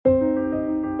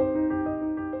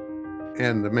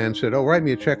And the man said, "Oh, write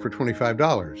me a check for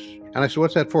 $25. And I said,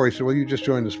 "What's that for?" He said, "Well, you just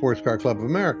joined the Sports Car Club of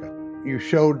America. You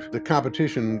showed the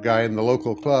competition guy in the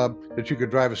local club that you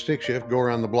could drive a stick shift, go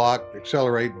around the block,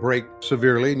 accelerate, brake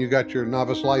severely, and you got your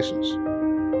novice license."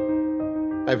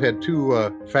 I've had two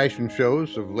fashion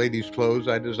shows of ladies' clothes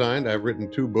I designed. I've written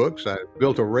 2 books. I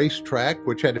built a racetrack,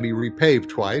 which had to be repaved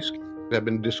twice. I've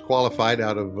been disqualified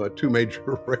out of 2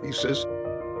 major races.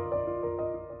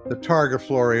 The Targa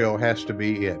Florio has to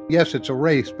be it. Yes, it's a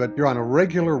race, but you're on a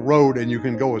regular road and you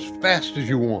can go as fast as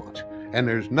you want. And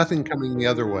there's nothing coming the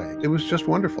other way. It was just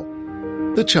wonderful.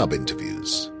 The Chubb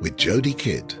Interviews with Jody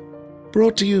Kidd.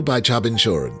 Brought to you by Chubb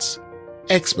Insurance.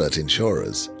 Expert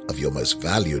insurers of your most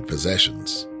valued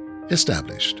possessions.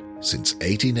 Established since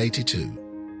 1882.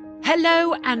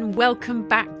 Hello and welcome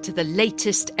back to the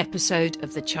latest episode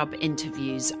of the Chubb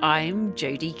Interviews. I'm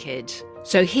Jody Kidd.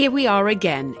 So here we are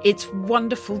again. It's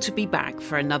wonderful to be back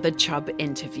for another Chubb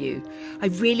interview. I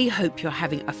really hope you're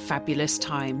having a fabulous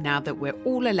time now that we're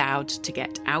all allowed to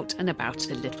get out and about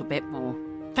a little bit more.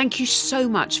 Thank you so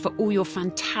much for all your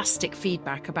fantastic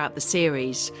feedback about the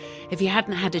series. If you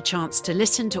hadn't had a chance to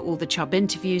listen to all the Chubb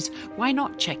interviews, why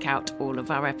not check out all of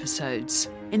our episodes?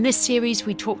 In this series,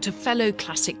 we talk to fellow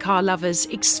classic car lovers,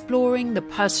 exploring the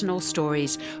personal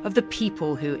stories of the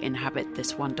people who inhabit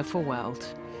this wonderful world.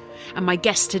 And my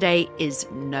guest today is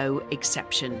no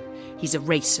exception. He's a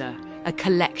racer, a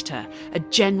collector, a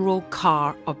general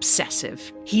car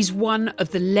obsessive. He's one of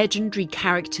the legendary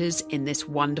characters in this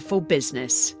wonderful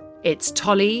business. It's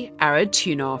Toly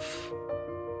Arutunoff.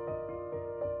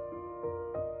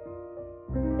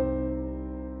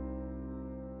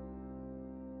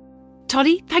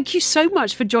 Toly, thank you so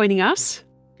much for joining us.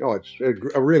 Oh, it's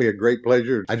really a great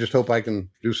pleasure. I just hope I can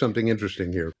do something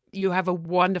interesting here. You have a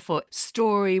wonderful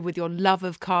story with your love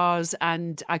of cars,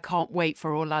 and I can't wait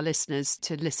for all our listeners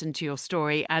to listen to your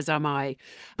story, as am I.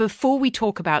 Before we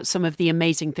talk about some of the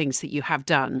amazing things that you have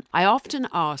done, I often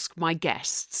ask my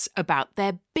guests about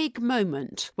their big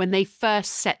moment when they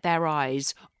first set their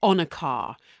eyes on a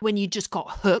car, when you just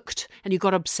got hooked and you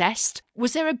got obsessed.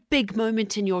 Was there a big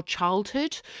moment in your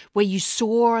childhood where you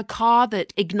saw a car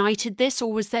that ignited this,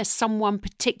 or was there someone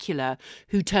particular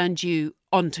who turned you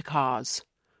onto cars?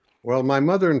 Well, my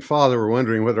mother and father were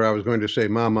wondering whether I was going to say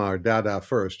mama or dada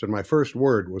first, and my first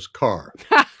word was car.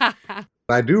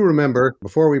 I do remember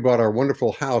before we bought our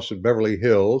wonderful house in Beverly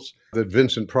Hills that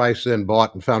Vincent Price then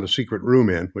bought and found a secret room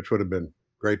in, which would have been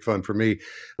great fun for me.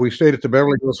 We stayed at the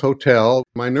Beverly Hills Hotel.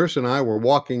 My nurse and I were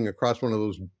walking across one of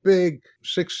those big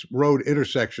 6-road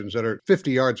intersections that are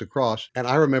 50 yards across. And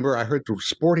I remember I heard the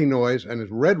sporty noise and this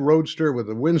red roadster with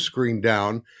the windscreen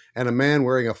down and a man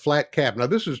wearing a flat cap. Now,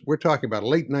 we're talking about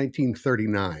late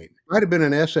 1939. Might have been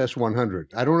an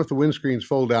SS-100. I don't know if the windscreens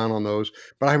fold down on those,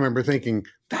 but I remember thinking,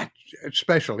 that's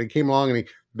special. He came along and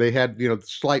they had,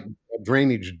 slight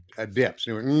drainage dips.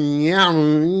 They went through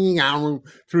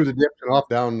the dips and off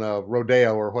down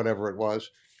Rodeo or whatever it was,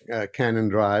 Cannon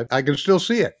Drive. I can still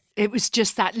see it. It was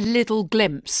just that little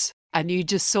glimpse, and you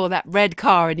just saw that red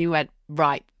car and you went,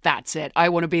 right, that's it. I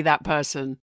want to be that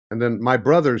person. And then my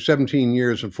brother, 17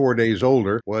 years and 4 days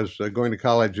older, was going to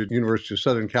college at University of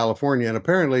Southern California. And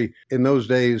apparently in those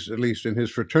days, at least in his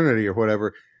fraternity or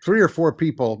whatever, 3 or 4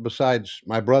 people besides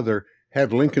my brother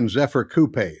had Lincoln Zephyr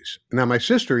coupes. Now, my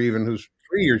sister, even, who's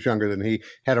 3 years younger than he,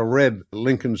 had a red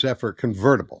Lincoln Zephyr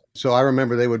convertible. So I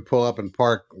remember they would pull up and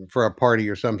park for a party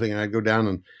or something, and I'd go down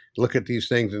and look at these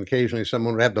things, and occasionally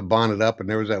someone would have the bonnet up, and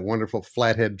there was that wonderful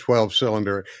flathead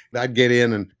 12-cylinder. I'd get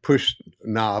in and push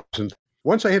knobs, and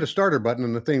once I hit a starter button,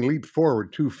 and the thing leaped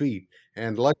forward 2 feet,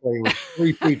 and luckily it was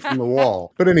 3 feet from the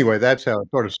wall. But anyway, that's how it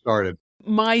sort of started.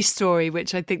 My story,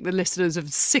 which I think the listeners are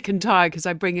sick and tired because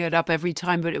I bring it up every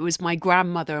time, but it was my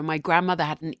grandmother, and my grandmother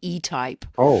had an E-Type.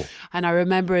 Oh. And I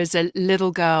remember as a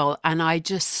little girl, and I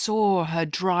just saw her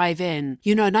drive in,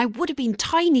 and I would have been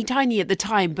tiny at the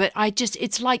time, but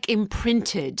it's like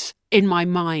imprinted in my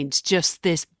mind, just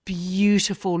this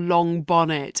beautiful long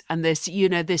bonnet and this,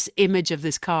 this image of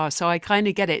this car. So I kind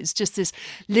of get it. It's just this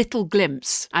little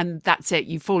glimpse, and that's it.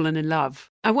 You've fallen in love.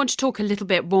 I want to talk a little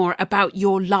bit more about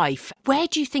your life. Where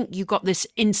do you think you got this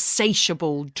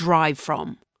insatiable drive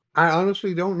from? I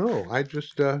honestly don't know. I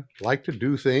just like to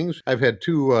do things. I've had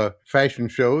 2 fashion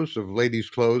shows of ladies'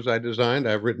 clothes I designed.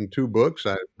 I've written 2 books.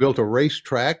 I built a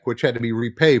racetrack, which had to be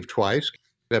repaved twice.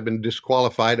 I've been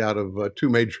disqualified out of 2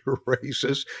 major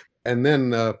races. And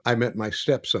then I met my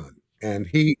stepson, and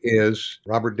he is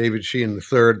Robert David Sheehan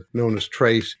III, known as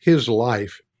Trace. His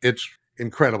life, it's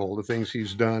incredible, the things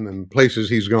he's done and places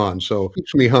he's gone. So it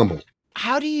keeps me humble.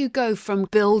 How do you go from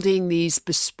building these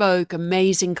bespoke,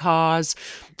 amazing cars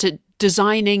to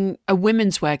designing a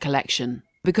women's wear collection?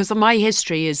 Because my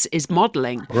history is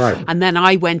modeling. Right. And then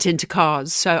I went into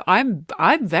cars. So I'm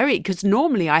very, because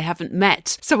normally I haven't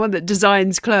met someone that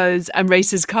designs clothes and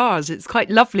races cars. It's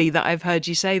quite lovely that I've heard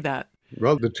you say that.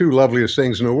 Well, the two loveliest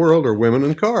things in the world are women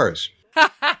and cars.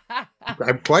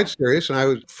 I'm quite serious. And I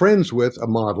was friends with a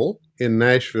model in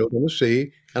Nashville,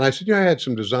 Tennessee. And I said, I had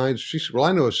some designs. She said, well,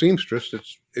 I know a seamstress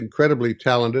that's incredibly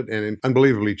talented and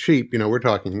unbelievably cheap. We're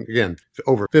talking, again,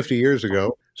 over 50 years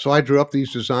ago. So I drew up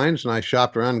these designs and I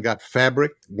shopped around and got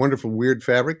fabric, wonderful, weird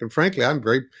fabric. And frankly, I'm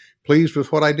very pleased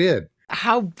with what I did.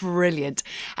 How brilliant.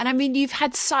 And I mean, you've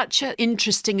had such an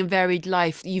interesting and varied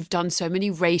life. You've done so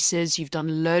many races. You've done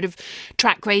a load of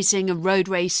track racing and road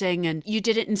racing, and you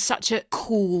did it in such a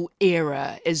cool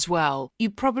era as well. You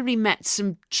probably met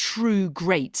some true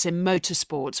greats in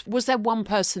motorsports. Was there one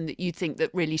person that you think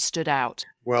that really stood out?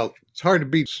 Well, it's hard to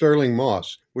beat Sterling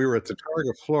Moss. We were at the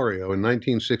Targa Florio in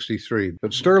 1963.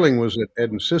 But Sterling was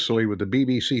in Sicily with the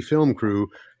BBC film crew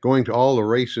going to all the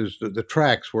races, the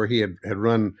tracks where he had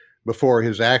run before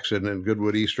his accident in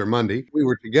Goodwood Easter Monday. We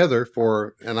were together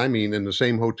in the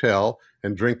same hotel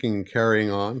and drinking and carrying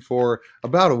on for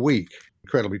about a week.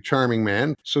 Incredibly charming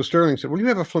man. So Sterling said, well, you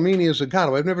have a Flamini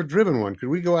Zagato. I've never driven one. Could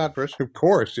we go out for us? Of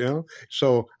course,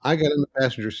 So I got in the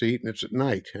passenger seat, and it's at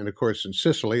night. And of course, in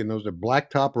Sicily, and those are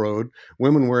blacktop road,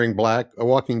 women wearing black,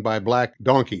 walking by black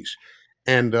donkeys.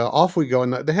 And off we go.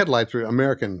 And the headlights were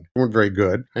American, weren't very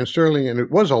good. And it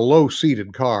was a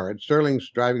low-seated car. And Sterling's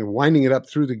driving, winding it up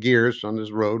through the gears on this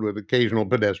road with occasional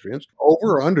pedestrians,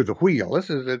 over or under the wheel.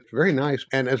 It's very nice.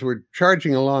 And as we're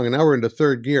charging along, and now we're into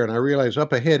third gear, and I realize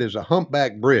up ahead is a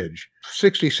humpback bridge.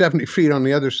 60, 70 feet on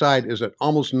the other side is an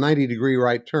almost 90-degree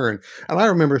right turn. And I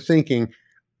remember thinking,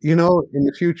 in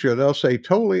the future, they'll say,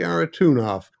 Toly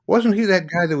Arutunoff. Wasn't he that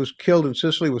guy that was killed in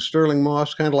Sicily with Sterling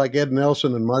Moss, kind of like Ed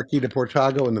Nelson and Marquis de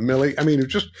Portago and the Millie? I mean, it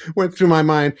just went through my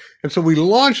mind. And so we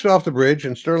launched off the bridge,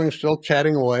 and Sterling's still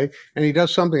chatting away, and he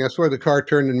does something. I swear the car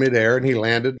turned in midair, and he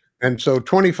landed. And so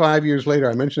 25 years later,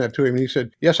 I mentioned that to him, and he said,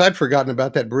 yes, I'd forgotten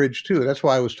about that bridge, too. That's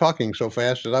why I was talking so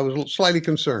fast, as I was slightly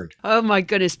concerned. Oh, my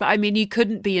goodness. But I mean, you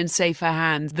couldn't be in safer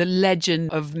hands. The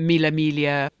legend of Mille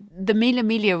Miglia. The Mille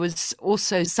Miglia was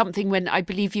also something when I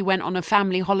believe you went on a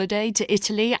family holiday to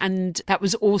Italy, and that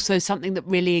was also something that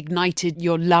really ignited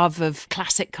your love of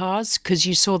classic cars because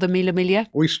you saw the Mille Miglia.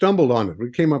 We stumbled on it.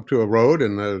 We came up to a road,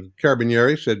 and the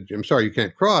carabinieri said, I'm sorry, you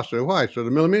can't cross. I said, why? So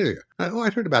the Mille Miglia. I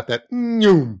heard about that.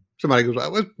 Somebody goes,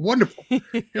 that was wonderful.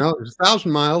 It's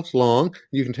 1,000 miles long.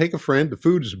 You can take a friend. The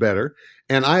food is better.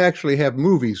 And I actually have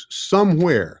movies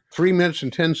somewhere, 3 minutes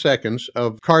and 10 seconds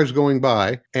of cars going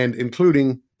by, and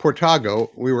including Portago.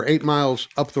 We were 8 miles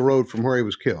up the road from where he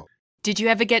was killed. Did you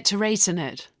ever get to race in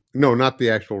it? No, not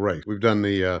the actual race. We've done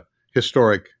the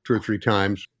historic 2 or 3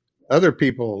 times. Other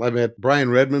people, I met Brian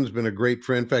Redmond's been a great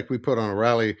friend. In fact, we put on a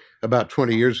rally about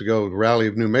 20 years ago, the Rally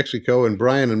of New Mexico, and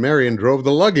Brian and Marion drove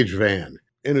the luggage van.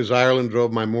 Innes Ireland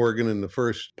drove my Morgan in the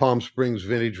first Palm Springs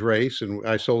vintage race, and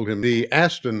I sold him the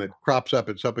Aston that crops up.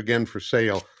 It's up again for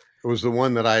sale. It was the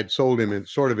one that I had sold him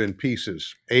in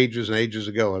pieces, ages and ages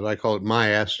ago, as I call it, my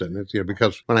Aston. It's,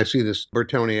 because when I see this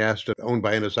Bertone Aston owned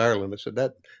by Innes Ireland, I said,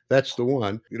 that's the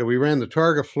one. We ran the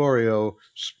Targa Florio,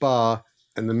 Spa,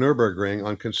 and the Nürburgring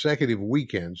on consecutive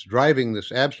weekends, driving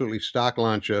this absolutely stock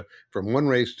Lancia from one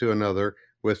race to another,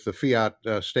 with the Fiat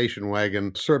station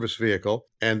wagon service vehicle.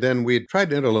 And then we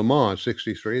tried to enter Le Mans in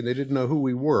 63, and they didn't know who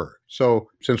we were. So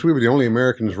since we were the only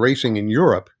Americans racing in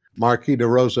Europe, Marquis de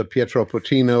Rosa Pietro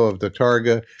Potino of the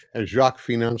Targa and Jacques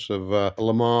Finance of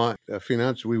Le Mans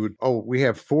Finance, we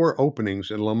have 4 openings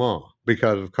in Le Mans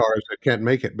because of cars that can't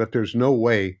make it, but there's no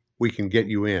way we can get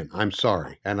you in. I'm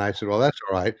sorry. And I said, well, that's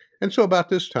all right. And so about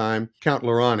this time, Count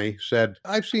Laurani said,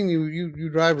 I've seen you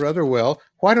drive rather well.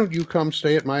 Why don't you come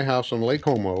stay at my house on Lake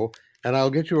Como, and I'll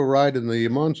get you a ride in the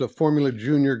Monza Formula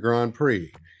Junior Grand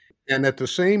Prix. And at the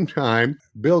same time,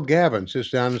 Bill Gavin sits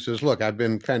down and says, look, I've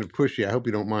been kind of pushy. I hope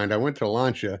you don't mind. I went to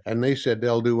Lancia, and they said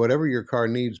they'll do whatever your car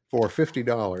needs for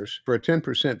 $50. For a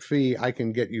 10% fee, I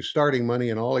can get you starting money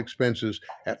and all expenses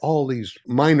at all these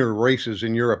minor races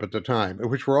in Europe at the time,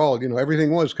 which were all,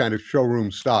 everything was kind of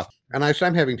showroom stock. And I said,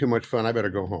 I'm having too much fun. I better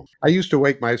go home. I used to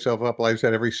wake myself up, like I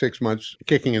said, every 6 months,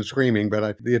 kicking and screaming,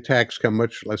 but the attacks come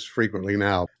much less frequently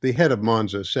now. The head of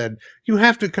Monza said, you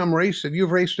have to come race, and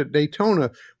you've raced at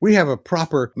Daytona. We have a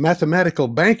proper mathematical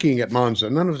banking at Monza.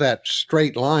 None of that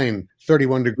straight line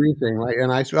 31-degree thing.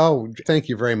 And I said, oh, thank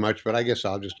you very much, but I guess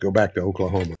I'll just go back to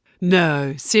Oklahoma.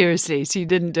 No, seriously. So you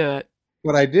didn't do it.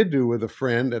 What I did do with a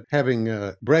friend at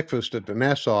having breakfast at the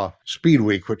Nassau Speed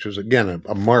Week, which was, again,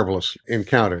 a marvelous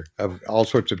encounter of all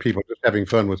sorts of people just having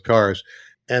fun with cars.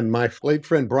 And my late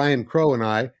friend Brian Crow and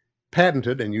I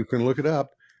patented, and you can look it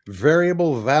up,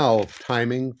 variable valve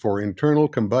timing for internal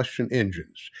combustion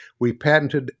engines. We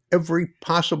patented every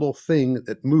possible thing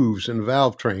that moves in a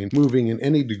valve train, moving in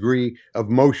any degree of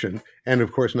motion. And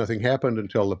of course, nothing happened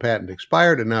until the patent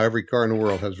expired, and now every car in the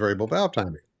world has variable valve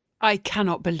timing. I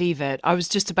cannot believe it. I was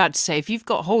just about to say, if you've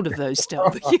got hold of those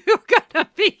still, you're going to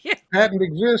be... Patent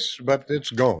exists, but it's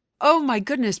gone. Oh my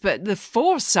goodness, but the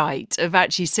foresight of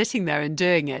actually sitting there and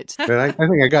doing it. But I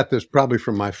think I got this probably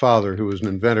from my father, who was an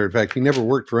inventor. In fact, he never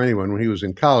worked for anyone. When he was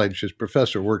in college, his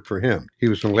professor worked for him. He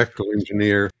was an electrical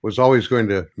engineer, was always going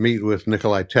to meet with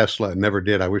Nikola Tesla, and never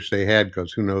did. I wish they had,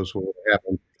 because who knows what would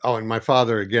happen. Oh, and my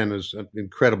father, again, is an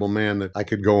incredible man that I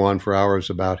could go on for hours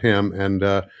about him. And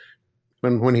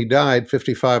when he died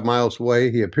 55 miles away,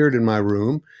 he appeared in my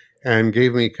room and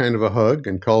gave me kind of a hug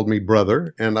and called me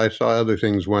brother, and I saw other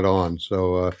things went on.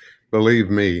 So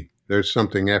believe me, there's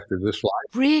something after this life.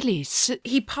 Really? So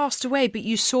he passed away, but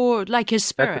you saw like his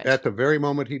spirit? At the very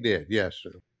moment he did, yes.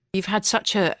 You've had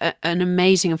such an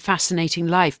amazing and fascinating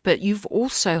life, but you've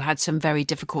also had some very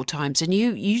difficult times, and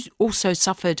you also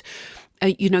suffered,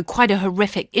 quite a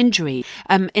horrific injury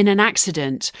in an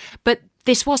accident. But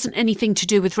this wasn't anything to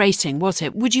do with racing, was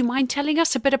it? Would you mind telling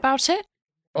us a bit about it?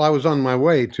 Well, I was on my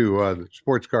way to the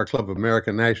Sports Car Club of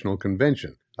America National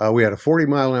Convention. We had a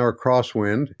 40-mile-an-hour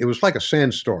crosswind. It was like a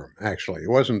sandstorm, actually.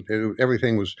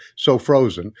 Everything was so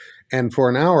frozen. And for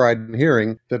an hour, I'd been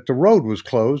hearing that the road was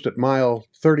closed at mile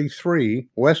 33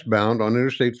 westbound on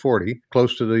Interstate 40,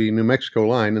 close to the New Mexico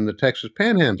line in the Texas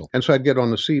Panhandle. And so I'd get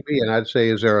on the CB and I'd say,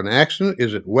 is there an accident?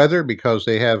 Is it weather? Because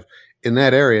in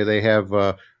that area, they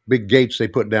have big gates they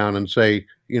put down and say,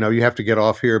 you have to get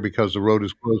off here because the road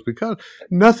is closed, because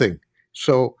nothing.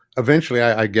 So eventually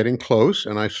I get in close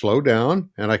and I slow down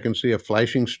and I can see a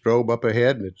flashing strobe up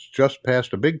ahead, and it's just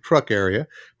past a big truck area,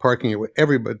 parking it with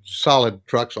everybody, solid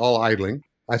trucks all idling.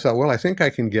 I thought, well, I think I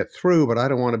can get through, but I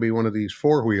don't want to be one of these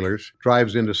four-wheelers,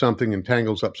 drives into something and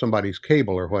tangles up somebody's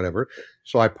cable or whatever.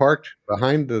 So I parked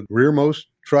behind the rearmost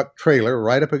truck trailer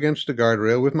right up against the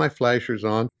guardrail with my flashers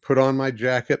on, put on my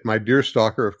jacket, my deer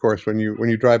stalker. Of course, when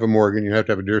you drive a Morgan, you have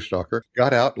to have a deer stalker.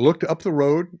 Got out, looked up the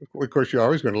road. Of course, you're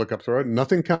always going to look up the road.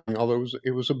 Nothing coming, although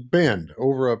it was a bend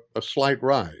over a slight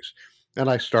rise. And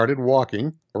I started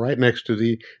walking right next to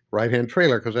the right-hand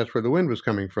trailer because that's where the wind was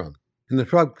coming from. And the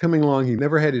truck coming along, he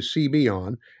never had his CB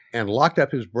on and locked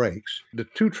up his brakes. The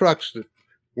two trucks that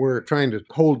were trying to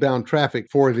hold down traffic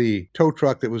for the tow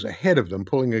truck that was ahead of them,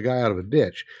 pulling a guy out of a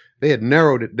ditch, they had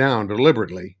narrowed it down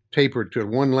deliberately, tapered to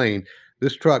one lane.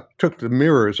 This truck took the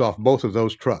mirrors off both of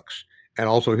those trucks and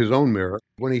also his own mirror.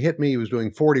 When he hit me, he was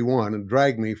doing 41 and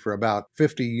dragged me for about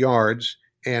 50 yards,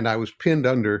 and I was pinned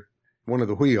under one of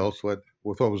the wheels with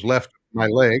what was left of my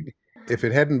leg. If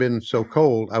it hadn't been so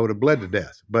cold, I would have bled to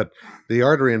death. But the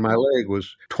artery in my leg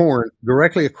was torn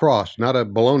directly across, not a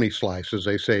bologna slice, as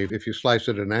they say. If you slice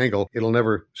it at an angle, it'll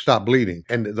never stop bleeding.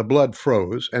 And the blood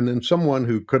froze. And then someone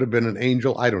who could have been an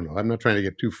angel, I don't know, I'm not trying to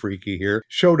get too freaky here,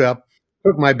 showed up,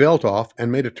 took my belt off,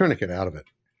 and made a tourniquet out of it.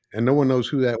 And no one knows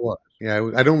who that was.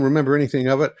 Yeah, I don't remember anything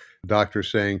of it. The doctor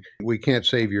saying, we can't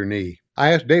save your knee.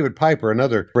 I asked David Piper,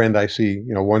 another friend I see,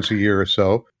 once a year or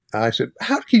so, I said,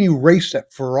 how can you race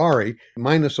that Ferrari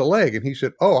minus a leg? And he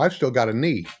said, I've still got a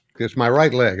knee. It's my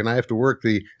right leg, and I have to work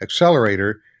the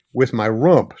accelerator with my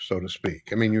rump, so to speak.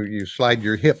 I mean, you slide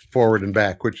your hip forward and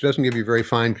back, which doesn't give you very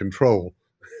fine control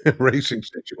in racing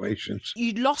situations.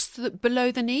 You lost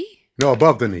below the knee? No,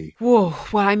 above the knee. Whoa.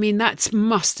 Well, I mean, that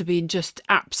must have been just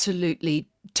absolutely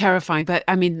terrifying. But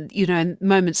I mean, in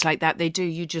moments like that,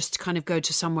 you just kind of go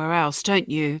to somewhere else, don't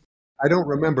you? I don't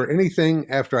remember anything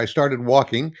after I started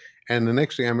walking. And the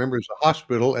next thing I remember is the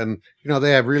hospital. And, they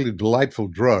have really delightful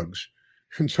drugs.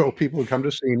 And so people would come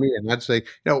to see me and I'd say,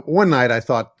 one night I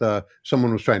thought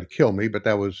someone was trying to kill me, but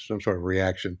that was some sort of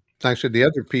reaction. I said, the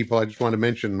other people, I just want to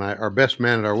mention our best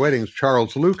man at our weddings,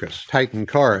 Charles Lucas, Titan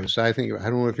Cars. I don't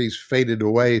know if he's faded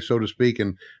away, so to speak,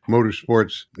 in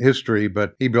motorsports history,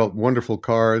 but he built wonderful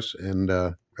cars and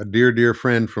a dear, dear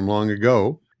friend from long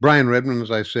ago. Brian Redmond,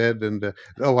 as I said, and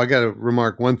I got to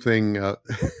remark one thing.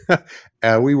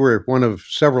 We were one of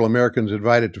several Americans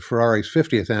invited to Ferrari's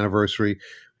 50th anniversary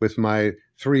with my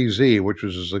 3Z, which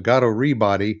was a Zagato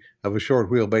rebody of a short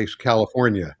wheelbase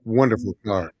California. Wonderful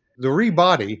car. The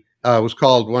rebody was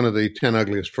called one of the 10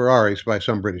 ugliest Ferraris by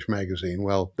some British magazine.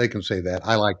 Well, they can say that.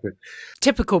 I liked it.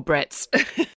 Typical Brits.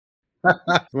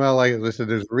 Well, like I said,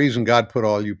 there's a reason God put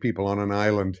all you people on an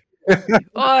island.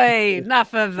 Oi,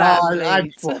 enough of that,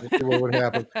 I'm sorry what would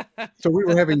happen. So we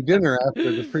were having dinner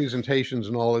after the presentations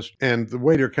and all this, and the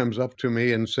waiter comes up to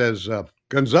me and says,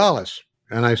 Gonzalez.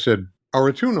 And I said,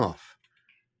 Arutunoff.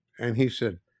 And he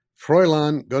said,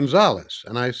 Fräulein Gonzalez.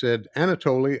 And I said,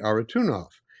 Anatoly Arutunoff.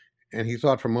 And he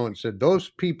thought for a moment and said, those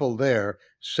people there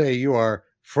say you are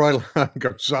Fräulein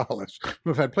Gonzalez.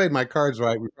 If I'd played my cards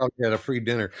right, we probably had a free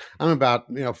dinner. I'm about,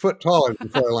 a foot taller than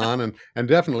Fräulein and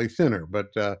definitely thinner. But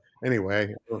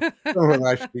anyway, I don't know whether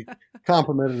I should be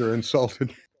complimented or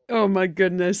insulted. Oh my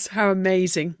goodness, how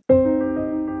amazing.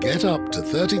 Get up to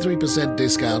 33%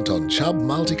 discount on Chubb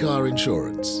multi-car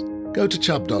insurance. Go to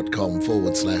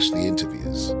chubb.com/the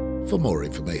interviews for more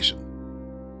information.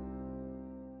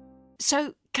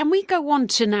 So can we go on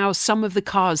to now some of the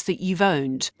cars that you've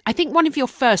owned? I think one of your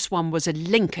first one was a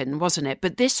Lincoln, wasn't it?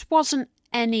 But this wasn't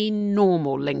any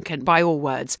normal Lincoln by all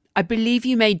words. I believe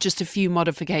you made just a few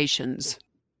modifications.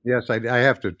 Yes, I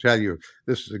have to tell you,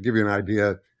 this to give you an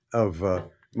idea of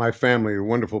my family,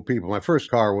 wonderful people. My first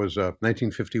car was a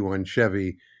 1951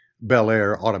 Chevy Bel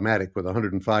Air automatic with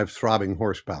 105 throbbing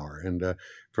horsepower. And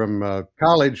from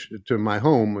college to my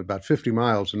home, about 50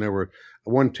 miles, and there were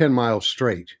 110 miles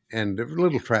straight and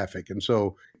little traffic. And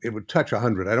so it would touch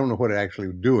 100. I don't know what it actually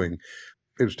was doing.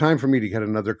 It was time for me to get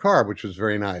another car, which was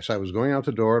very nice. I was going out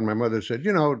the door and my mother said,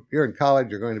 you're in college,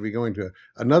 you're going to be going to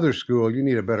another school, you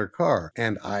need a better car.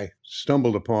 And I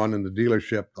stumbled upon in the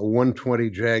dealership a 120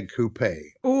 Jag Coupe.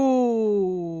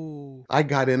 Ooh. I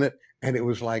got in it and it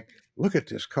was like, look at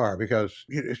this car because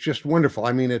it's just wonderful.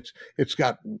 I mean, it's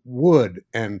got wood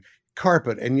and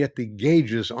carpet, and yet the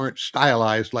gauges aren't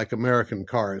stylized like American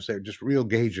cars. They're just real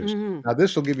gauges. Mm-hmm. Now,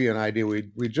 this will give you an idea.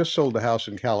 We just sold the house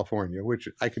in California, which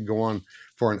I could go on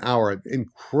for an hour.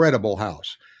 Incredible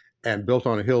house, and built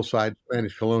on a hillside,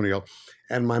 Spanish colonial.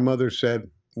 And my mother said,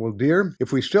 well, dear,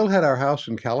 if we still had our house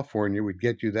in California, we'd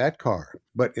get you that car.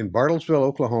 But in Bartlesville,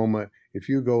 Oklahoma, if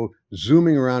you go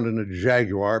zooming around in a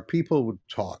Jaguar, people would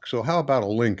talk. So how about a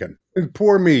Lincoln? And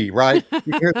poor me, right?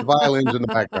 You hear the violins in the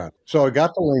background. So I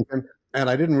got the Lincoln, and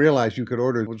I didn't realize you could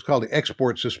order what's called the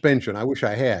export suspension. I wish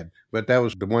I had, but that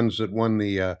was the ones that won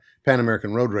the Pan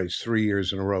American Road Race 3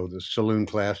 years in a row, the saloon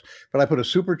class. But I put a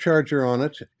supercharger on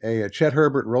it, a Chet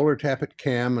Herbert roller tappet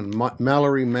cam, and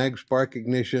Mallory mag spark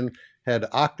ignition, had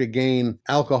octagain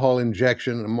alcohol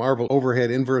injection, a Marvel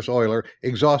overhead inverse oiler,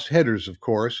 exhaust headers, of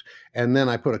course, and then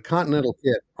I put a Continental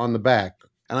kit on the back.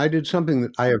 And I did something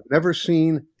that I have never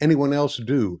seen anyone else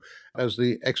do. As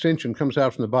the extension comes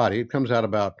out from the body, it comes out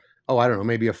about,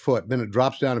 maybe a foot. Then it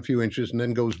drops down a few inches and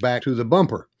then goes back to the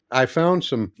bumper. I found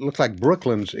some, looked like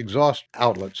Brooklyn's exhaust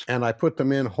outlets, and I put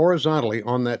them in horizontally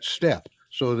on that step.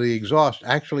 So the exhaust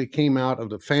actually came out of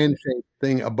the fan-shaped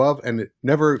thing above, and it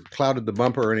never clouded the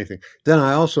bumper or anything. Then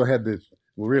I also had this,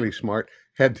 really smart,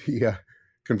 had the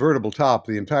convertible top,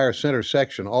 the entire center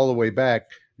section all the way back,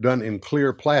 done in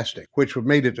clear plastic, which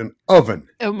made it an oven.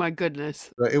 Oh, my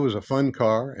goodness. It was a fun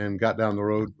car and got down the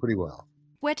road pretty well.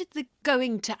 Where did the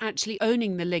going to actually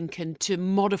owning the Lincoln to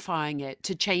modifying it,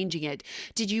 to changing it?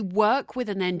 Did you work with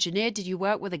an engineer? Did you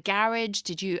work with a garage?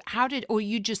 Or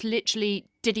you just literally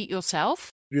did it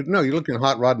yourself? You look in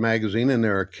Hot Rod magazine and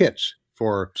there are kits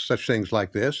for such things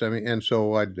like this. And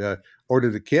so I'd order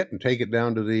the kit and take it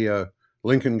down to the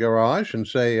Lincoln garage and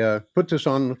say, put this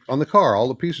on the car. All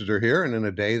the pieces are here. And in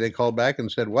a day, they called back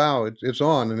and said, wow, it's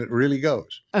on, and it really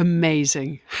goes.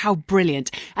 Amazing. How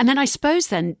brilliant. And then I suppose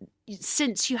then,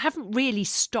 since you haven't really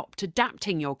stopped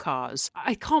adapting your cars,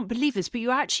 I can't believe this, but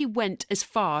you actually went as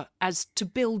far as to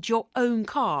build your own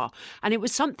car. And it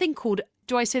was something called,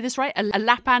 do I say this right, a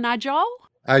Lapin Agile?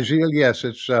 Agile, yes.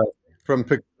 It's from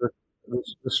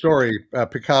the story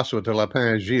Picasso to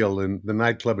Lapin Agile in the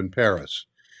nightclub in Paris.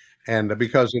 And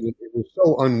because it was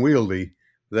so unwieldy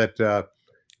that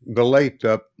the late,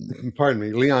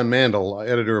 Leon Mandel,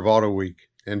 editor of Auto Week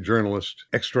and journalist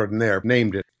extraordinaire,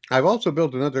 named it. I've also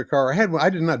built another car. I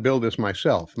did not build this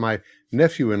myself. My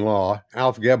nephew-in-law,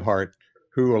 Alf Gebhardt,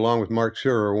 who, along with Mark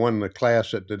Surer, won the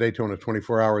class at the Daytona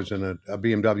 24 Hours in a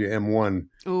BMW M1.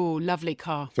 Oh, lovely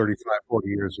car. 35, 40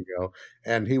 years ago.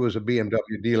 And he was a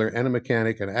BMW dealer and a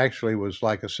mechanic, and actually was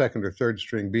like a second or third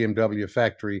string BMW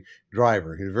factory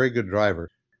driver. He's a very good driver.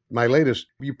 My latest,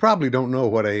 you probably don't know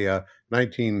what a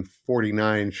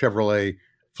 1949 Chevrolet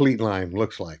Fleetline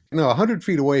looks like. 100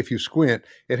 feet away, if you squint,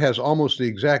 it has almost the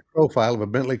exact profile of a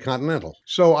Bentley Continental.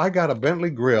 So I got a Bentley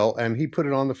grill, and he put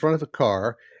it on the front of the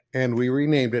car, and we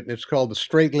renamed it, and it's called the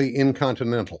Straightly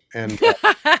Incontinental. And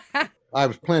I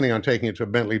was planning on taking it to a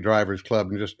Bentley Drivers Club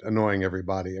and just annoying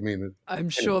everybody. I'm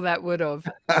sure that would have.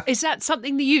 Is that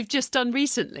something that you've just done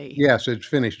recently? Yes, it's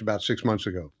finished about 6 months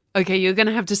ago. Okay, you're going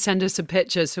to have to send us a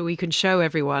picture so we can show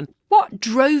everyone. What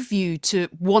drove you to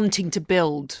wanting to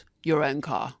build your own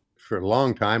car? For a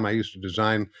long time, I used to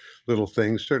design little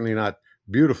things, certainly not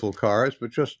beautiful cars,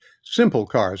 but just simple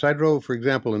cars. I drove, for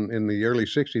example, in the early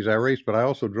 60s, I raced, but I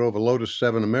also drove a Lotus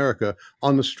 7 America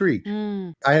on the street.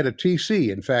 I had a TC,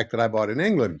 in fact, that I bought in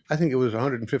England. I think it was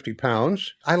 150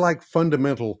 pounds. I like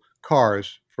fundamental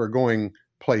cars for going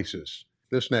places,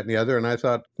 this, and that, and the other. And I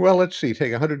thought, well, let's see,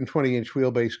 take a 120-inch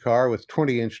wheelbase car with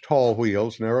 20-inch tall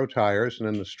wheels, narrow tires, and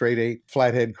then the straight 8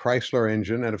 flathead Chrysler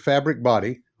engine and a fabric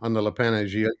body on the Le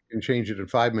Panagile. You can change it in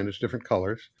 5 minutes, different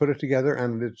colors. Put it together,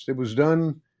 and it was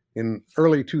done in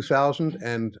early 2000,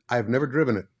 and I've never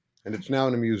driven it. And it's now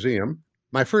in a museum.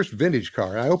 My first vintage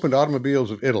car, I opened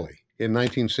Automobiles of Italy in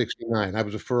 1969. I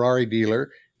was a Ferrari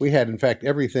dealer. We had, in fact,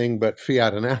 everything but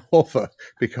Fiat and Alfa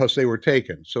because they were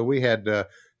taken. So we had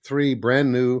 3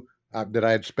 brand new that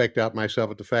I had spec'd out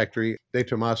myself at the factory, De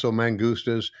Tomaso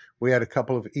Mangustas. We had a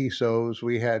couple of ESOs.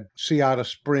 We had Seata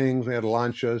Springs. We had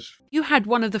Lancias. You had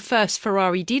one of the first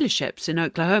Ferrari dealerships in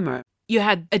Oklahoma. You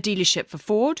had a dealership for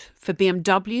Ford, for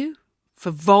BMW,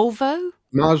 for Volvo.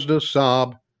 Mazda,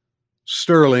 Saab,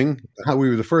 Sterling. We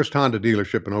were the first Honda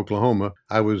dealership in Oklahoma.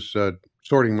 I was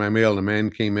sorting my mail, and a man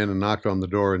came in and knocked on the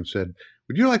door and said,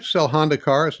 "Would you like to sell Honda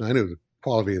cars?" And I knew the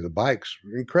quality of the bikes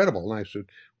were incredible. And I said,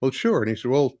 "Well, sure." And he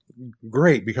said, "Well,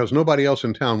 great, because nobody else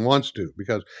in town wants to,"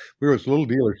 because we were this little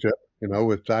dealership,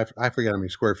 with, I forget how many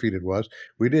square feet it was.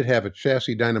 We did have a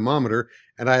chassis dynamometer,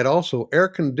 and I had also air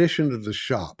conditioned the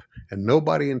shop, and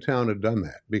nobody in town had done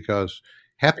that because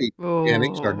happy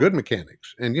mechanics are good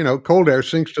mechanics. And, cold air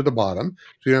sinks to the bottom,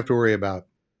 so you don't have to worry about,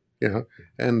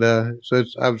 and so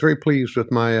I was very pleased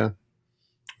with my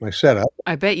setup.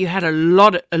 I bet you had a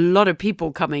lot of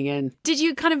people coming in. Did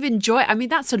you kind of enjoy? I mean,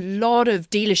 that's a lot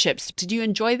of dealerships. Did you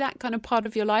enjoy that kind of part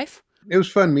of your life? It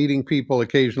was fun meeting people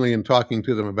occasionally and talking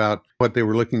to them about what they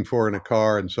were looking for in a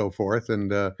car and so forth,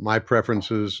 and my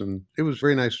preferences. And it was a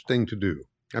very nice thing to do.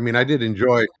 I mean, I did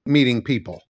enjoy meeting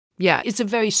people. Yeah, it's a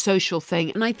very social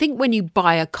thing. And I think when you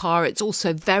buy a car, it's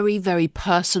also very, very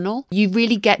personal. You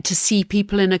really get to see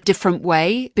people in a different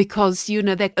way because,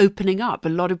 they're opening up. A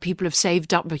lot of people have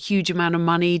saved up a huge amount of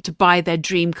money to buy their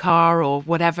dream car or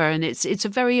whatever. And it's a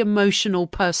very emotional,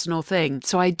 personal thing.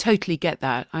 So I totally get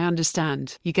that. I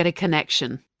understand. You get a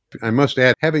connection. I must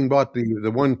add, having bought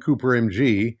the one Cooper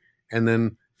MG and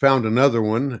then found another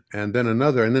one, and then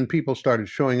another, and then people started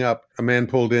showing up. A man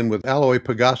pulled in with alloy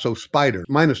Pegaso Spider,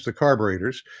 minus the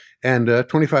carburetors, and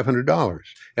 $2,500.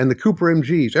 And the Cooper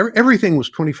MGs, everything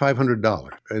was $2,500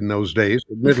 in those days.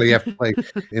 Admittedly, you have to play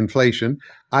inflation.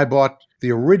 I bought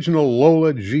the original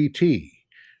Lola GT.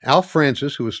 Alf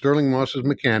Francis, who was Sterling Moss's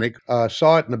mechanic,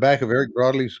 saw it in the back of Eric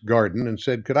Broadley's garden and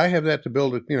said, "Could I have that to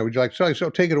build it? Would you like to sell it?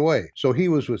 So take it away." So he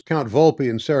was with Count Volpe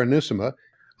and Serenissima,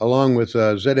 along with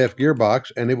ZF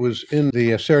Gearbox, and it was in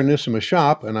the Serenissima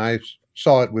shop, and I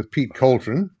saw it with Pete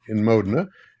Coltrane in Modena,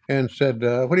 and said,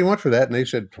 "What do you want for that?" And they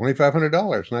said,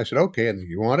 $2,500. And I said, "Okay, and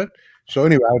you want it?" So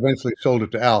anyway, I eventually sold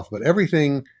it to Alf, but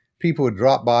everything, people would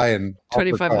drop by and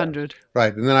 $2,500.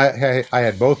 Right, and then I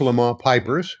had both Le Mans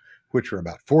Pipers, which were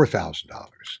about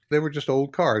 $4,000. They were just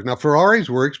old cars. Now,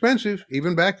 Ferraris were expensive,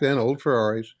 even back then, old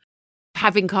Ferraris.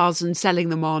 Having cars and selling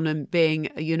them on and being,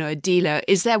 a dealer,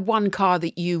 is there one car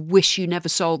that you wish you never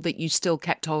sold that you still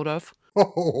kept hold of?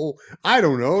 Oh, I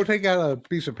don't know. Take out a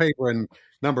piece of paper and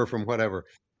number from whatever.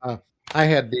 I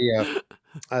had the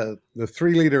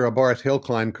 3-liter Abarth hill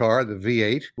climb car, the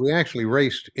V8. We actually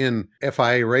raced in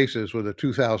FIA races with a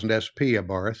 2000 SP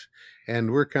Abarth,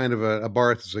 and we're kind of a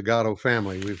Abarth Zagato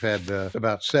family. We've had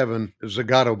about 7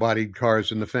 Zagato-bodied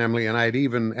cars in the family, and I'd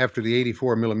even, after the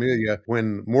 84 Mille Miglia,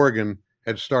 when Morgan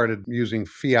had started using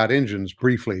Fiat engines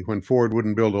briefly, when Ford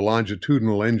wouldn't build a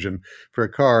longitudinal engine for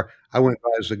a car, I went by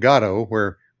Zagato,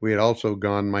 where we had also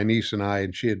gone, my niece and I,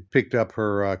 and she had picked up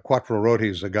her Quattro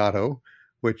Rotti Zagato,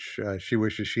 which she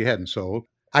wishes she hadn't sold.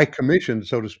 I commissioned,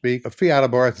 so to speak, a Fiat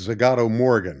Abarth Zagato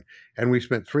Morgan, and we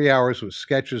spent 3 hours with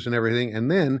sketches and everything. And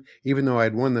then, even though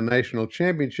I'd won the national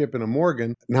championship in a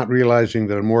Morgan, not realizing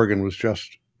that a Morgan was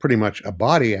just pretty much a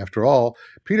body after all,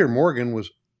 Peter Morgan was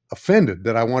offended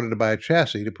that I wanted to buy a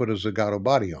chassis to put a Zagato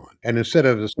body on. And instead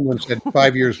of, as someone said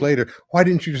 5 years later, "Why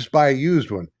didn't you just buy a used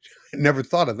one?" I never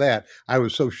thought of that. I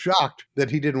was so shocked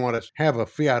that he didn't want to have a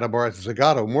Fiat Abarth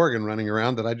Zagato Morgan running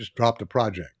around that I just dropped the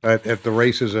project. At the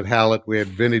races at Hallett, we had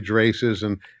vintage races,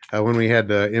 and when we had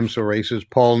IMSA races,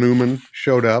 Paul Newman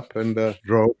showed up and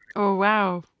drove. Oh,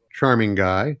 wow. Charming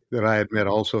guy that I had met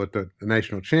also at the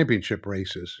national championship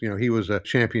races. He was a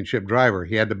championship driver.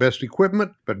 He had the best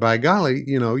equipment, but by golly,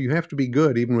 you have to be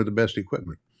good even with the best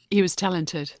equipment. He was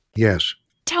talented. Yes.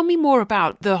 Tell me more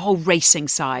about the whole racing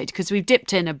side, because we've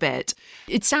dipped in a bit.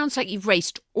 It sounds like you've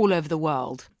raced all over the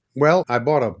world. Well, I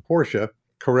bought a Porsche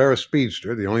Carrera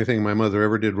Speedster. The only thing my mother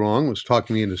ever did wrong was talk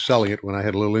me into selling it when I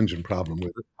had a little engine problem with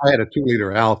it. I had a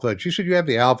 2-liter Alpha. And she said, you have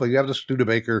the Alpha, you have the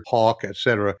Studebaker Hawk,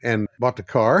 etc. And bought the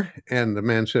car. And the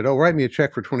man said, oh, write me a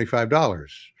check for $25.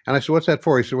 And I said, what's that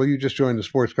for? He said, well, you just joined the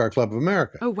Sports Car Club of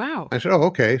America. Oh, wow. I said, oh,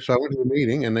 okay. So I went to the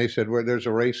meeting and they said, well, there's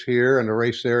a race here and a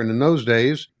race there. And in those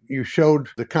days, you showed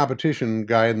the competition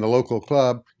guy in the local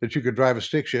club that you could drive a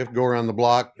stick shift, go around the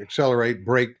block, accelerate,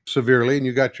 brake severely, and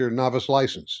you got your novice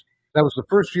license. That was the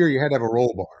first year you had to have a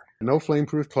roll bar, no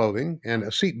flame-proof clothing, and a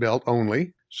seatbelt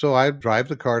only. So I'd drive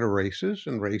the car to races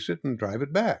and race it and drive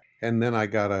it back. And then I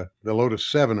got the Lotus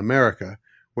 7 America,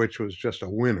 which was just a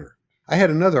winner. I had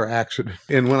another accident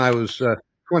when I was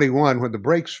 21 when the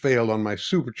brakes failed on my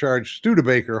supercharged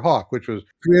Studebaker Hawk, which was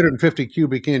 350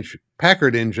 cubic inch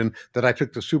Packard engine that I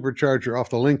took the supercharger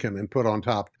off the Lincoln and put on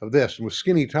top of this. And with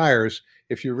skinny tires,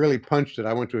 if you really punched it,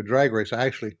 I went to a drag race, I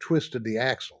actually twisted the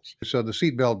axles. So the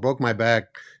seatbelt broke my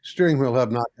back, steering wheel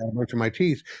hub knocked out a bunch of my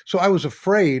teeth. So I was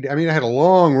afraid. I mean, I had a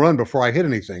long run before I hit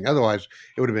anything. Otherwise,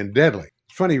 it would have been deadly.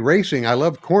 Funny, racing, I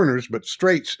loved corners, but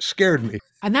straights scared me.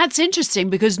 And that's interesting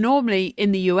because normally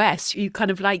in the US, you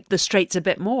kind of like the straights a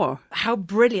bit more. How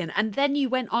brilliant. And then you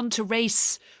went on to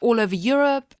race all over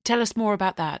Europe. Tell us more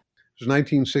about that. It was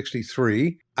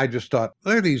 1963. I just thought,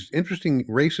 there are these interesting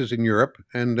races in Europe.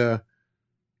 And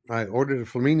I ordered a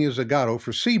Flaminia Zagato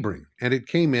for Sebring. And it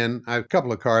came in, I had a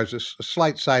couple of cars, a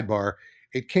slight sidebar.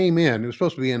 It came in, it was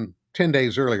supposed to be in 10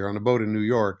 days earlier on a boat in New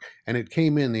York. And it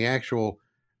came in the actual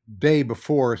day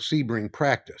before Sebring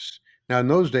practice. Now, in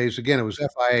those days, again, it was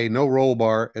FIA, no roll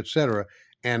bar, etc.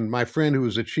 And my friend who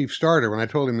was a chief starter, when I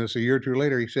told him this a year or two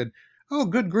later, he said, oh,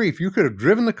 good grief, you could have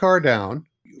driven the car down.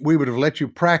 We would have let you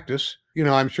practice. You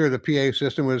know, I'm sure the PA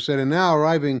system would have said, and now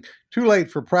arriving too late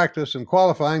for practice and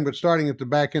qualifying, but starting at the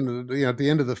back end of the, at the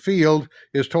end of the field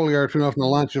is Toly Arutunoff and the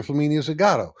launch of Flaminia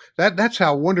Zagato. That's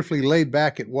how wonderfully laid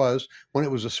back it was when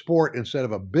it was a sport instead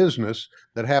of a business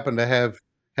that happened to have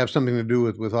something to do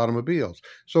with automobiles.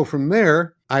 So from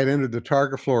there, I'd entered the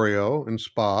Targa Florio in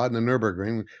Spa and the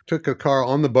Nürburgring, took a car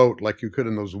on the boat like you could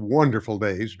in those wonderful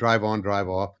days, drive on, drive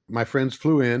off. My friends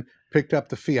flew in, picked up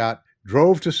the Fiat,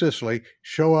 drove to Sicily,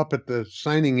 show up at the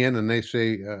signing in, and they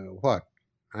say, what?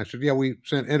 I said, yeah, we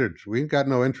sent entries. We got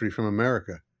no entry from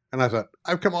America. And I thought,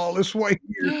 I've come all this way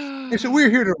here. They said, we're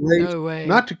here to race,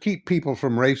 not to keep people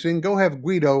from racing. Go have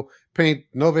Guido paint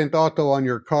 98 on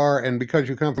your car, and because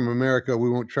you come from America, we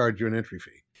won't charge you an entry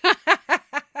fee.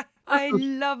 I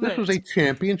love it. This was a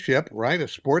championship, right? A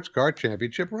sports car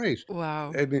championship race.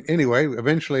 Wow. And anyway,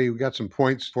 eventually we got some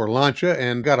points for Lancia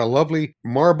and got a lovely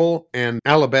marble and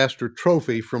alabaster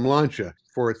trophy from Lancia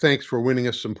for thanks for winning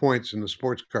us some points in the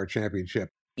sports car championship.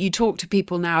 You talk to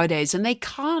people nowadays and they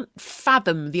can't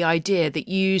fathom the idea that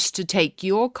you used to take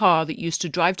your car that you used to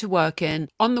drive to work in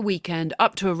on the weekend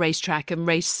up to a racetrack and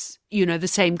race, you know, the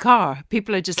same car.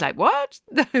 People are just like, what?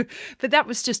 But that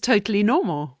was just totally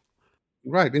normal.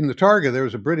 Right. In the Targa, there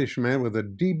was a British man with a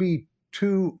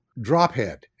DB2 drop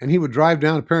head, and he would drive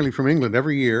down apparently from England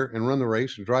every year and run the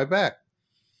race and drive back.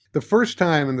 The first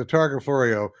time in the Targa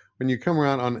Florio, when you come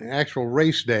around on actual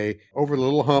race day over the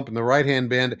little hump in the right-hand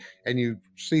bend, and you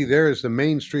see there is the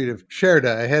main street of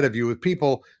Cerda ahead of you with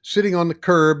people sitting on the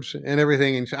curbs and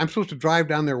everything. And I'm supposed to drive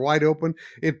down there wide open.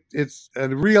 It's a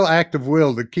real act of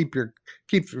will to keep your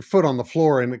foot on the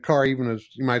floor in the car, even as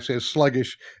you might say, as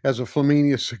sluggish as a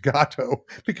Flaminia Zagato,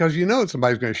 because you know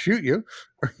somebody's going to shoot you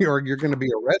or you're going to be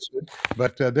arrested.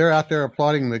 But they're out there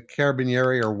applauding the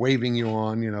Carabinieri or waving you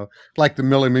on, you know, like the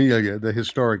Mille Miglia, the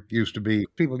historic used to be.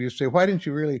 People used to say, why didn't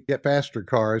you really get faster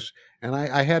cars? And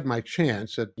I had my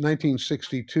chance at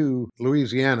 1962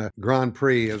 Louisiana Grand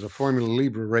Prix as a Formula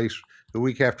Libre race the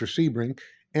week after Sebring.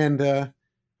 And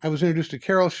I was introduced to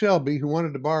Carroll Shelby, who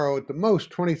wanted to borrow at the most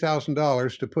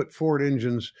 $20,000 to put Ford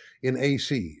engines in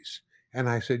ACs. And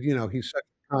I said, you know, he's such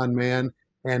a con man.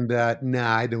 And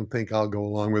nah, I don't think I'll go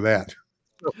along with that.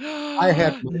 So I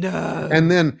had no.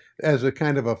 And then as a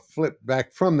kind of a flip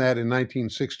back from that in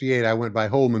 1968, I went by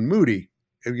Holman Moody,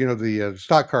 you know, the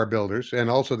stock car builders. And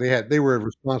also they were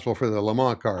responsible for the Le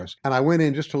Mans cars. And I went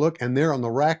in just to look, and there on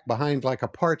the rack behind like a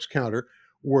parts counter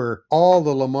were all the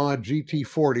Le Mans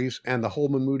GT40s and the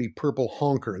Holman Moody purple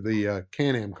honker, the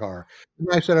Can-Am car. And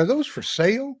I said, are those for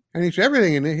sale? And he said,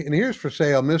 everything in here's for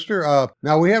sale, mister.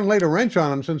 Now, we haven't laid a wrench on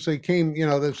them since they came, you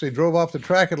know, they drove off the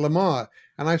track at Le Mans.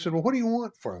 And I said, well, what do you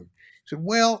want for them? He said,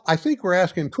 well, I think we're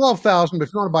asking $12,000, but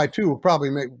if you want to buy two, we'll probably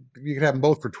you could have them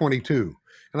both for $22,000.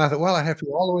 And I thought, well, I have to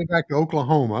go all the way back to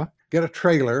Oklahoma, get a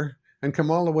trailer, and come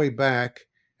all the way back.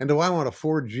 And do I want a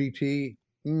Ford GT?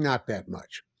 Not that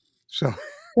much. So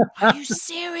Are you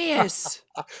serious?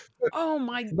 Oh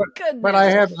my But goodness like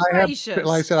I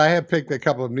gracious. said, I have picked a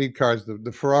couple of neat cars,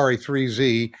 the Ferrari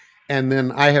 3Z, and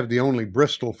then I have the only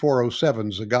Bristol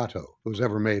 407 Zagato that was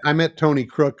ever made. I met Tony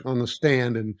Crook on the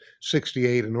stand in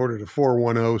 '68 and ordered a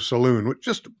 410 Saloon, which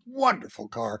just a wonderful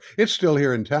car. It's still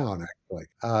here in town, actually.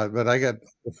 But I got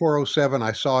the 407.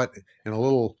 I saw it in a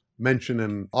little mention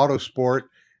in Autosport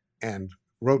and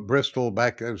wrote Bristol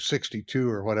back in '62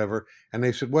 or whatever. And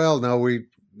they said, well, no,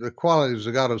 the quality,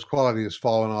 Zagato's quality has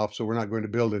fallen off, so we're not going to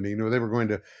build any. They were going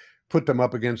to put them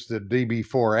up against the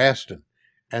DB4 Aston.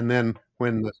 And then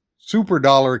when the super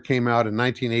dollar came out in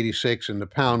 1986 and the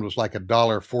pound was like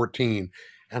 $1.14,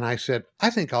 and I said,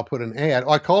 I think I'll put an ad.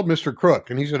 I called Mr.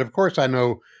 Crook, and he said, of course I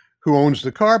know who owns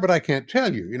the car, but I can't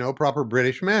tell you, proper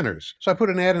British manners. So I put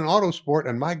an ad in Autosport,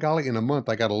 and my golly, in a month,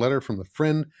 I got a letter from the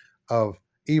friend of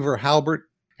Ever Halbert,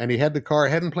 and he had the car. I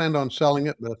hadn't planned on selling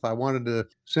it, but if I wanted to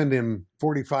send him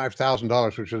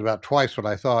 $45,000, which was about twice what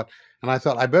I thought, and I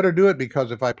thought I better do it because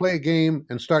if I play a game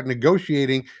and start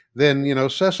negotiating, then,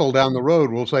 Cecil down the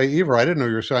road will say, Ever, I didn't know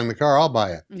you were selling the car. I'll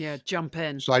buy it. Yeah, jump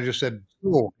in. So I just said,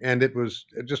 cool. And it was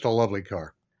just a lovely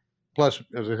car. Plus,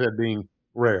 as I said, being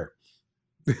rare.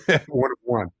 One of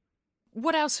one.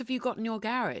 What else have you got in your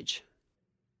garage?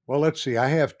 Well, let's see. I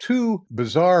have two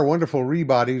bizarre, wonderful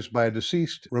rebodies by a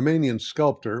deceased Romanian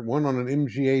sculptor, one on an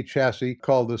MGA chassis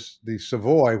called the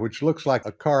Savoy, which looks like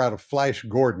a car out of Flash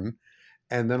Gordon.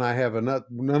 And then I have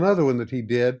another one that he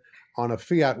did on a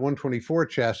Fiat 124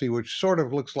 chassis, which sort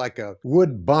of looks like a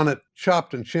wood bonnet,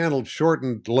 chopped and channeled,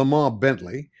 shortened Le Mans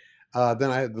Bentley. Then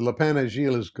the Le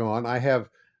Panagile is gone. I have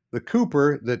the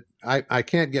Cooper that I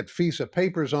can't get FISA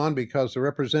papers on because the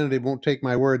representative won't take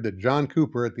my word that John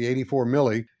Cooper at the 84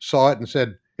 Millie saw it and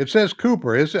said, it says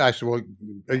Cooper, is it? I said, well,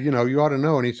 you ought to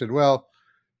know. And he said, well,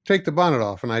 take the bonnet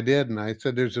off. And I did. And I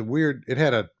said, it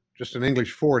had just an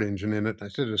English Ford engine in it. I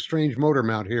said, a strange motor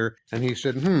mount here. And he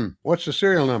said, what's the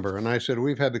serial number? And I said,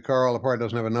 we've had the car all apart. It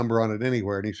doesn't have a number on it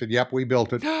anywhere. And he said, yep, we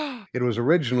built it. It was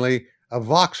originally a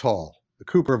Vauxhall, the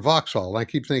Cooper Vauxhall. And I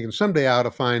keep thinking someday I ought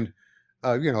to find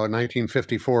a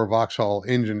 1954 Vauxhall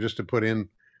engine just to put in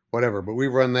whatever. But we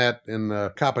run that in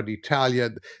the Coppa d'Italia.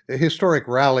 The historic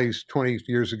rallies 20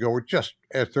 years ago were just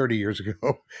 30 years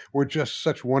ago were just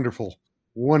such wonderful,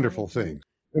 wonderful things.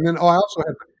 And then I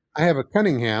have a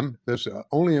Cunningham that's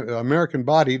only American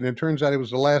bodied, and it turns out it was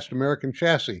the last American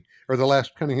chassis or the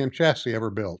last Cunningham chassis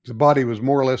ever built. The body was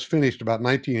more or less finished about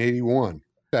 1981.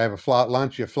 I have a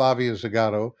Lancia Flavia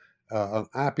Zagato, an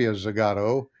Appia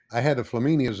Zagato. I had a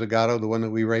Flaminia Zagato, the one that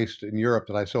we raced in Europe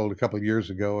that I sold a couple of years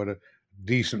ago at a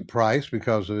decent price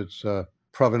because of its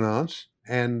provenance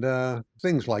and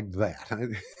things like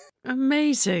that.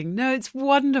 Amazing. No, it's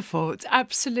wonderful. It's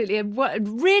absolutely and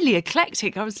really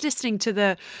eclectic. I was listening to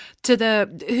the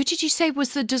who did you say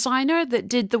was the designer that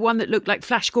did the one that looked like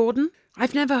Flash Gordon?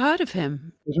 I've never heard of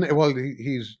him. Isn't it? Well,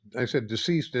 he's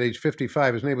deceased at age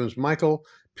 55. His name was Michael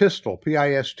Pistol,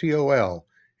 Pistol.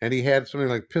 And he had something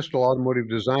like Pistol Automotive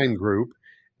Design Group.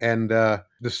 And the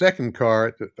second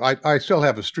car, I still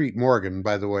have a Street Morgan,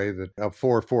 by the way, that a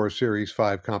 4.4 Series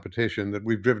 5 competition that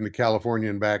we've driven to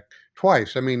California and back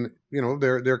twice. I mean,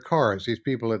 they're cars. These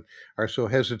people that are so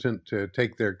hesitant to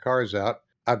take their cars out.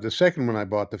 The second one I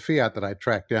bought, the Fiat that I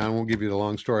tracked down, I won't give you the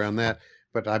long story on that,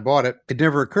 but I bought it. It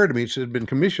never occurred to me, it had been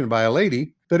commissioned by a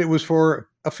lady, that it was for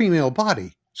a female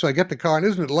body. So I get the car, and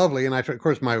isn't it lovely? And of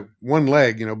course, my one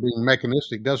leg, being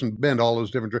mechanistic, doesn't bend all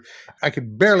those different. I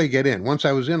could barely get in. Once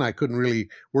I was in, I couldn't really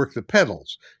work the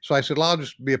pedals. So I said, well, I'll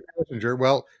just be a passenger.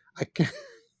 Well, I could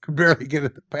barely get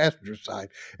at the passenger side.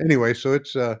 Anyway, so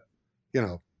it's,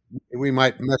 we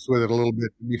might mess with it a little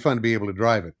bit. It'd be fun to be able to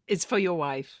drive it. It's for your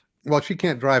wife. Well, she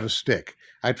can't drive a stick.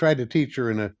 I tried to teach her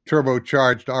in a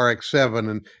turbocharged RX-7,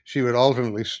 and she would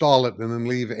alternately stall it and then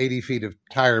leave 80 feet of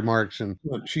tire marks. And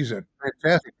she's a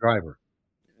fantastic driver.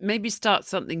 Maybe start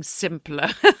something simpler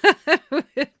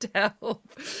would help.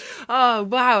 Oh,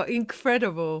 wow.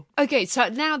 Incredible. Okay, so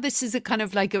now this is a kind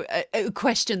of like a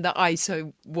question that I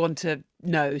so want to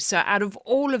know. So out of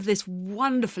all of this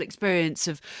wonderful experience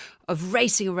of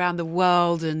racing around the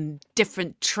world and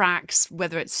different tracks,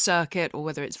 whether it's circuit or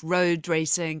whether it's road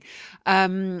racing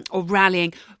or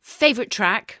rallying, favorite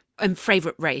track and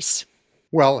favorite race?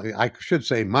 Well, I should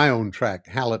say my own track,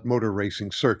 Hallett Motor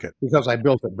Racing Circuit, because I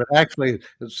built it. But actually,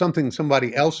 it's something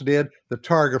somebody else did. The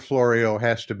Targa Florio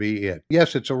has to be it.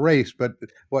 Yes, it's a race, but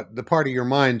what the part of your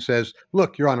mind says,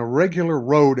 look, you're on a regular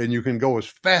road and you can go as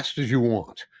fast as you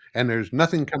want. And there's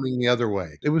nothing coming the other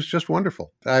way. It was just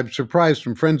wonderful. I'm surprised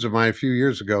some friends of mine a few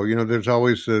years ago, there's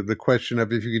always the question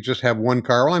of if you could just have one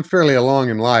car. Well, I'm fairly along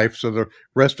in life, so the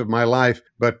rest of my life,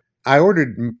 but I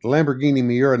ordered Lamborghini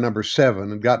Miura number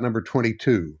 7 and got number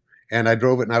 22. And I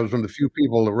drove it, and I was one of the few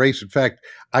people to race. In fact,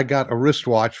 I got a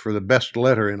wristwatch for the best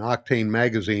letter in Octane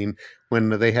magazine when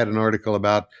they had an article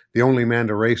about the only man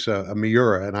to race a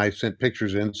Miura. And I sent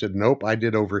pictures in and said, nope, I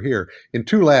did over here. In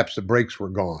 2 laps, the brakes were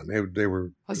gone. They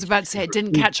were. I was about to say, it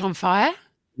didn't catch on fire?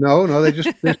 No, they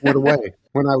just went away.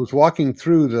 When I was walking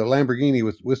through the Lamborghini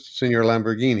with Senor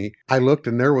Lamborghini, I looked,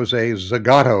 and there was a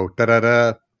Zagato,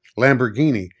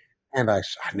 Lamborghini. And I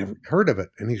never heard of it.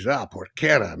 And he said,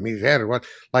 porquera, mi what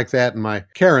like that. And my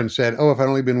Karen said, if I'd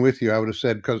only been with you, I would have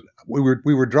said, because we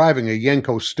were driving a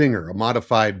Yenko Stinger, a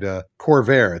modified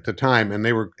Corvair at the time, and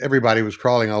everybody was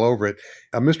crawling all over it.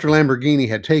 Mr. Lamborghini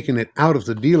had taken it out of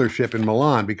the dealership in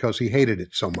Milan because he hated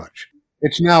it so much.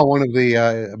 It's now one of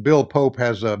the, Bill Pope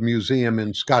has a museum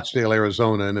in Scottsdale,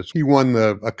 Arizona, and he won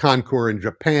a concours in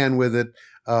Japan with it.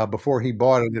 Before he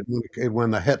bought it, it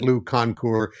won the Hetlu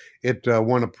concours. It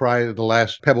won a prize at the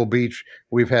last Pebble Beach.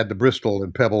 We've had the Bristol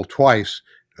and Pebble twice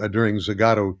during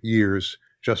Zagato years,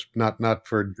 just not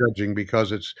for judging,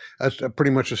 because it's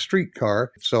pretty much a street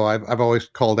car. So I've always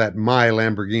called that my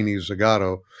Lamborghini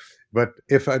Zagato. But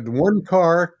if one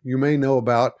car you may know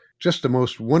about, just the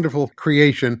most wonderful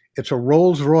creation, it's a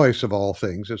Rolls-Royce of all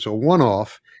things. It's a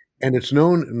one-off. And it's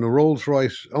known in the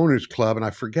Rolls-Royce Owners Club, and I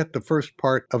forget the first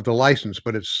part of the license,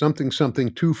 but it's something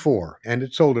 24. And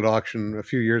it sold at auction a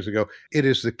few years ago. It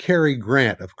is the Cary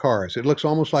Grant of cars. It looks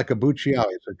almost like a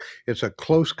Bucciali. It's a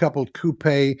close-coupled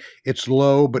coupe. It's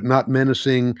low but not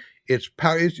menacing. It's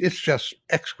just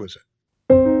exquisite.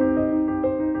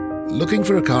 Looking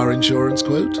for a car insurance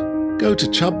quote? Go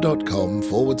to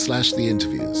chubb.com/the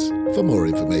interviews for more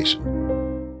information.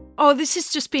 Oh, this has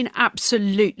just been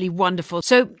absolutely wonderful.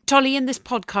 So, Toly, in this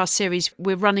podcast series,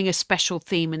 we're running a special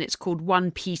theme, and it's called One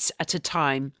Piece at a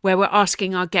Time, where we're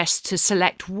asking our guests to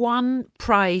select one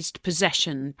prized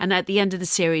possession. And at the end of the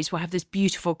series, we'll have this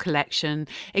beautiful collection.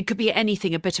 It could be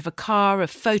anything, a bit of a car, a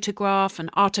photograph,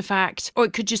 an artifact, or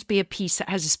it could just be a piece that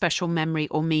has a special memory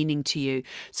or meaning to you.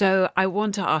 So I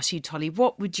want to ask you, Toly,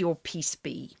 what would your piece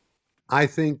be? I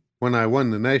think when I won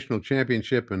the national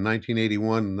championship in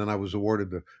 1981, and then I was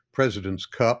awarded the President's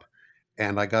Cup,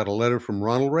 and I got a letter from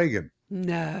Ronald Reagan.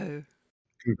 No.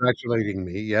 Congratulating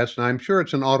me, yes. And I'm sure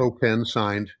it's an auto pen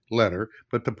signed letter,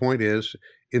 but the point is,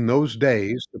 in those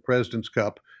days, the President's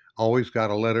Cup always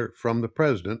got a letter from the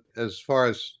president. As far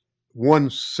as one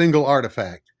single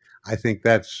artifact, I think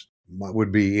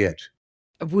would be it.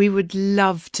 We would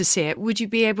love to see it. Would you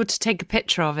be able to take a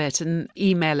picture of it and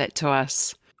email it to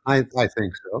us? I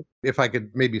think so. If I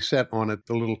could maybe set on it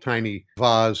the little tiny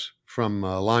vase from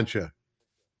Lancia.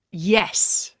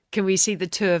 Yes. Can we see the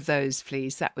 2 of those,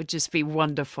 please? That would just be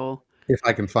wonderful. If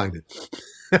I can find it.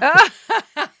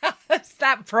 It's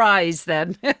that prize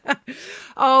then.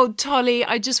 Oh, Toly,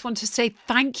 I just want to say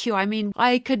thank you. I mean,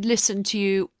 I could listen to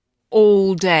you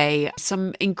all day.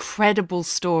 Some incredible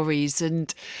stories,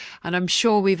 and I'm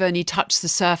sure we've only touched the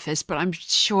surface, but I'm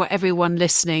sure everyone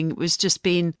listening was just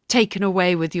being taken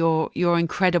away with your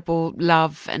incredible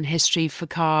love and history for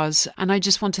cars. And I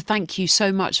just want to thank you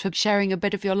so much for sharing a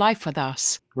bit of your life with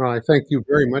us. Well, I thank you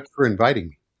very much for inviting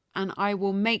me. And I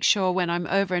will make sure when I'm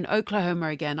over in Oklahoma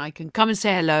again, I can come and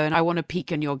say hello, and I want to peek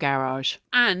in your garage,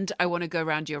 and I want to go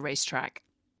around your racetrack.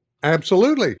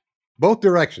 Absolutely. Both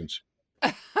directions.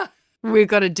 We've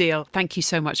got a deal. Thank you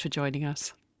so much for joining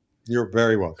us. You're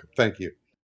very welcome. Thank you.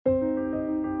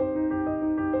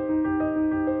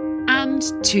 And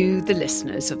to the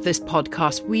listeners of this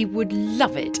podcast, we would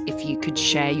love it if you could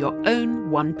share your own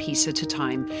one piece at a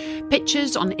time.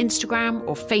 Pictures on Instagram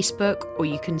or Facebook, or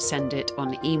you can send it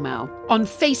on email. On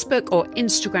Facebook or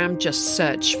Instagram, just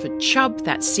search for Chubb,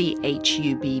 that's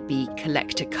CHUBB,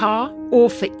 Collect a Car, or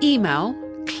for email,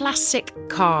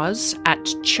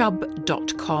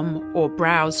 classiccars@chubb.com, or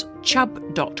browse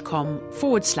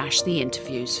chubb.com/the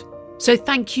interviews. So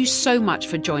thank you so much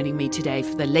for joining me today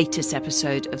for the latest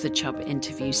episode of the Chubb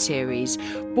Interview series,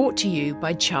 brought to you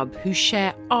by Chubb, who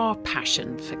share our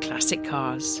passion for classic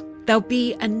cars. There'll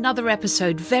be another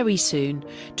episode very soon.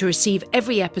 To receive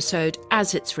every episode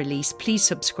as it's released, please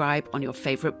subscribe on your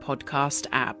favourite podcast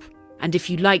app. And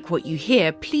if you like what you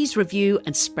hear, please review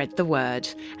and spread the word.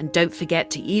 And don't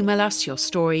forget to email us your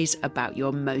stories about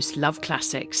your most loved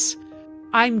classics.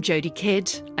 I'm Jodie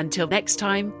Kidd. Until next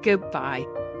time, goodbye.